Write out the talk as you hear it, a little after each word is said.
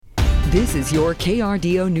This is your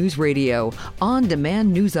KRDO News Radio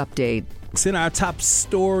on-demand news update. In our top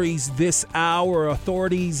stories this hour,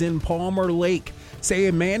 authorities in Palmer Lake say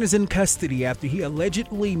a man is in custody after he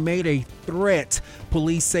allegedly made a threat.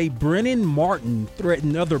 Police say Brennan Martin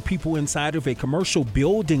threatened other people inside of a commercial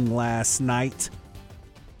building last night,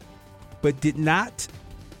 but did not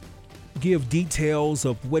give details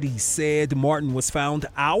of what he said. Martin was found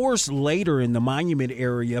hours later in the Monument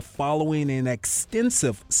area following an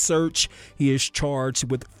extensive search. He is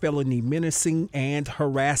charged with felony menacing and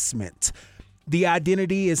harassment. The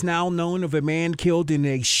identity is now known of a man killed in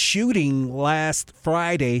a shooting last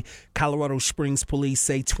Friday. Colorado Springs police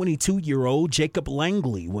say 22-year-old Jacob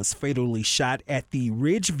Langley was fatally shot at the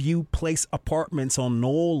Ridgeview Place apartments on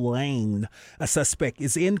Knoll Lane. A suspect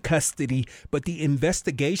is in custody, but the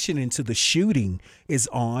investigation into the shooting is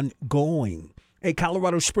ongoing. A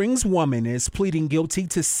Colorado Springs woman is pleading guilty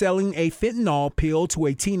to selling a fentanyl pill to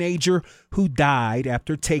a teenager who died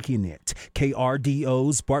after taking it.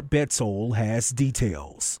 KRDO's Bart Betzel has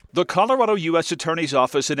details. The Colorado U.S. Attorney's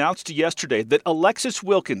Office announced yesterday that Alexis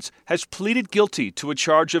Wilkins has pleaded guilty to a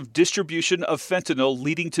charge of distribution of fentanyl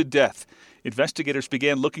leading to death. Investigators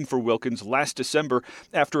began looking for Wilkins last December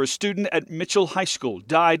after a student at Mitchell High School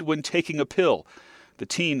died when taking a pill. The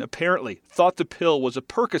teen apparently thought the pill was a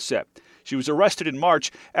Percocet. She was arrested in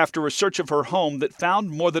March after a search of her home that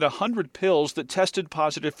found more than 100 pills that tested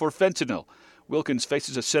positive for fentanyl. Wilkins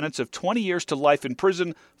faces a sentence of 20 years to life in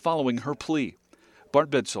prison following her plea. Bart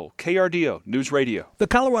Betzel, KRDO News Radio. The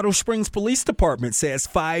Colorado Springs Police Department says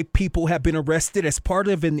 5 people have been arrested as part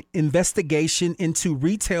of an investigation into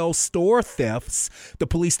retail store thefts. The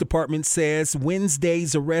police department says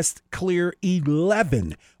Wednesday's arrest cleared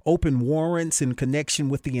 11 open warrants in connection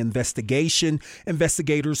with the investigation.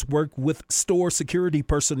 Investigators worked with store security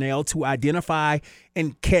personnel to identify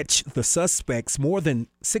and catch the suspects. More than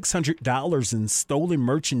 $600 in stolen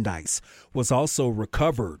merchandise was also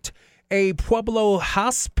recovered. A Pueblo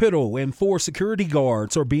hospital and 4 security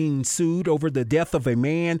guards are being sued over the death of a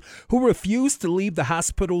man who refused to leave the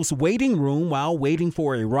hospital's waiting room while waiting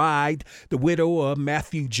for a ride. The widow of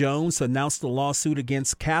Matthew Jones announced a lawsuit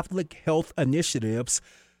against Catholic Health Initiatives,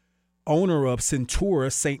 owner of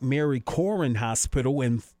Centura St. Mary Corin Hospital,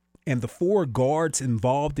 and the 4 guards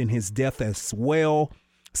involved in his death as well.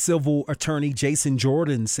 Civil attorney Jason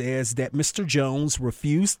Jordan says that Mr. Jones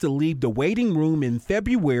refused to leave the waiting room in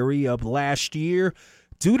February of last year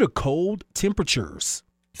due to cold temperatures.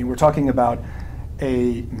 We're talking about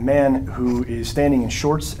a man who is standing in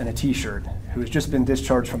shorts and a t-shirt, who has just been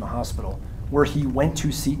discharged from the hospital, where he went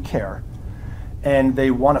to seek care, and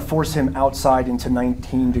they want to force him outside into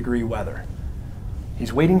 19-degree weather.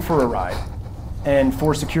 He's waiting for a ride, and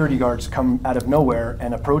 4 security guards come out of nowhere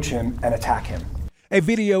and approach him and attack him. A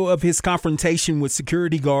video of his confrontation with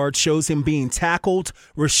security guards shows him being tackled,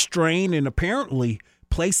 restrained, and apparently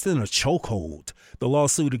placed in a chokehold. The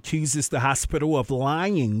lawsuit accuses the hospital of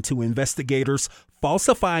lying to investigators,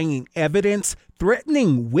 falsifying evidence,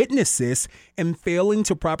 threatening witnesses, and failing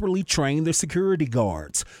to properly train the security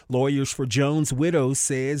guards. Lawyers for Jones' widow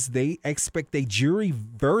says they expect a jury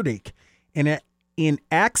verdict in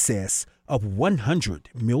excess of $100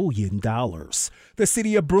 million. The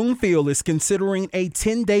city of Broomfield is considering a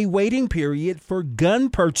 10-day waiting period for gun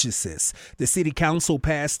purchases. The city council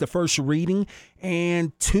passed the first reading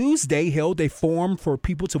and Tuesday held a forum for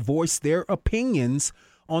people to voice their opinions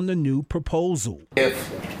on the new proposal. If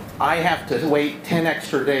I have to wait 10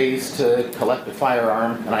 extra days to collect a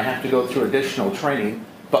firearm and I have to go through additional training,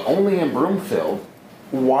 but only in Broomfield,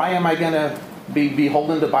 why am I going to be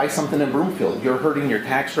beholden to buy something in Broomfield? You're hurting your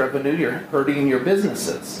tax revenue, you're hurting your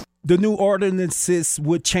businesses. The new ordinances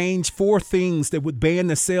would change 4 things that would ban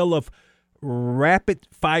the sale of rapid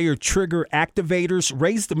fire trigger activators,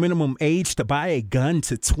 raise the minimum age to buy a gun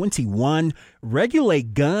to 21,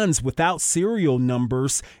 regulate guns without serial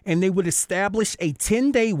numbers, and they would establish a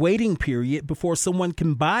 10-day waiting period before someone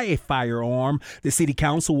can buy a firearm. The city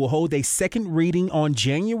council will hold a second reading on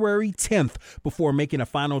January 10th before making a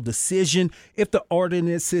final decision. If the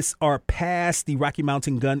ordinances are passed, the Rocky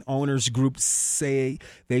Mountain Gun Owners Group say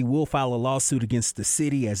they will file a lawsuit against the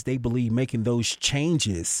city as they believe making those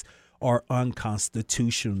changes are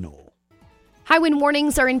unconstitutional. High wind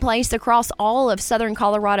warnings are in place across all of southern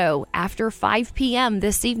Colorado. After 5 p.m.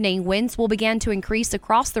 this evening, winds will begin to increase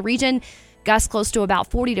across the region, gusts close to about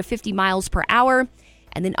 40 to 50 miles per hour.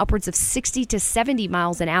 and then upwards of 60 to 70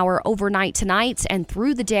 miles an hour overnight tonight and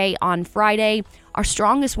through the day on Friday. Our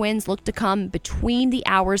strongest winds look to come between the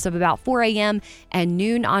hours of about 4 a.m. and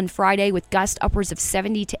noon on Friday, with gusts upwards of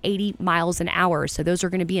 70 to 80 miles an hour. So those are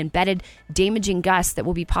going to be embedded, damaging gusts that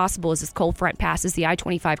will be possible as this cold front passes the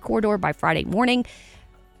I-25 corridor by Friday morning.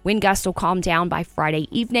 Wind gusts will calm down by Friday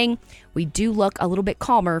evening. We do look a little bit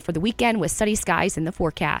calmer for the weekend with sunny skies in the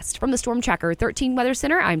forecast. From the Storm Tracker 13 Weather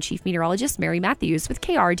Center, I'm Chief Meteorologist Mary Matthews with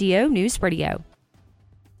KRDO News Radio.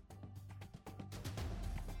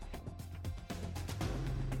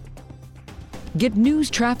 Get news,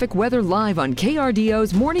 traffic, weather live on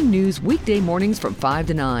KRDO's Morning News weekday mornings from 5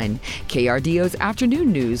 to 9. KRDO's Afternoon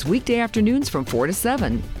News weekday afternoons from 4 to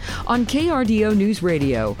 7. On KRDO News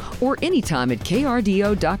Radio or anytime at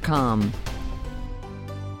krdo.com.